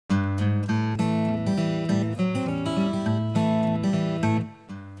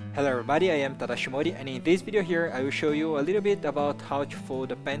everybody, I am Tadashi Mori, and in this video here I will show you a little bit about how to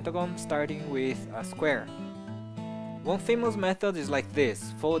fold a pentagon starting with a square. One famous method is like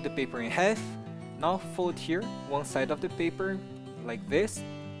this: fold the paper in half, now fold here one side of the paper like this,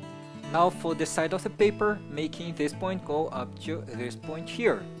 now fold the side of the paper making this point go up to this point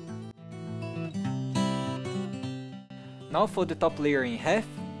here. Now fold the top layer in half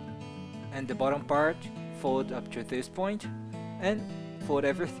and the bottom part fold up to this point, and fold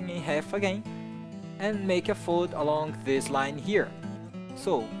everything in half again and make a fold along this line here.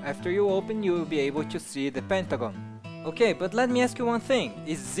 So after you open, you will be able to see the pentagon. Okay, but let me ask you one thing: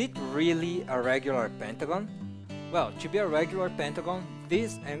 is it really a regular pentagon? Well, to be a regular pentagon,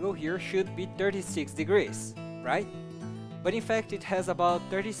 this angle here should be 36 degrees, right? But in fact it has about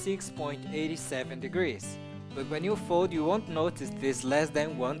 36.87 degrees. But when you fold, you won't notice this less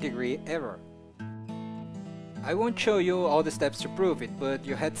than 1 degree error. I won't show you all the steps to prove it, but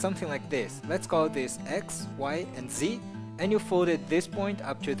you had something like this. Let's call this X, Y, and Z, and you folded this point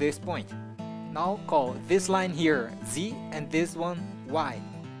up to this point. Now call this line here Z and this one Y.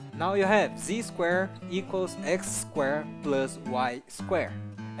 Now you have Z square equals X square plus Y square.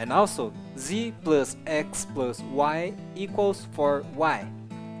 And also Z plus X plus Y equals 4Y.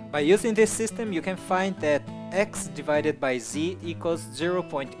 By using this system, you can find that X divided by Z equals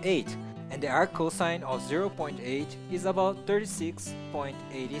 0.8. and the arc cosine of 0.8 is about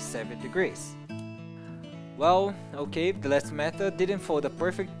 36.87 degrees. Well, okay, the last method didn't fold a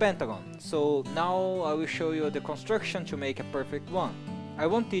perfect pentagon, so now I will show you the construction to make a perfect one. I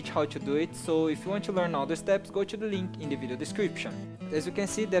won't teach how to do it, so if you want to learn all the steps, go to the link in the video description. As you can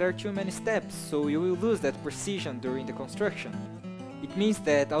see, there are too many steps, so you will lose that precision during the construction. It means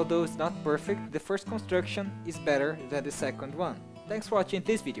that although it's not perfect, the first construction is better than the second one. Thanks for watching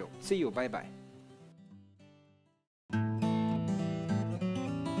this video. See you, bye bye.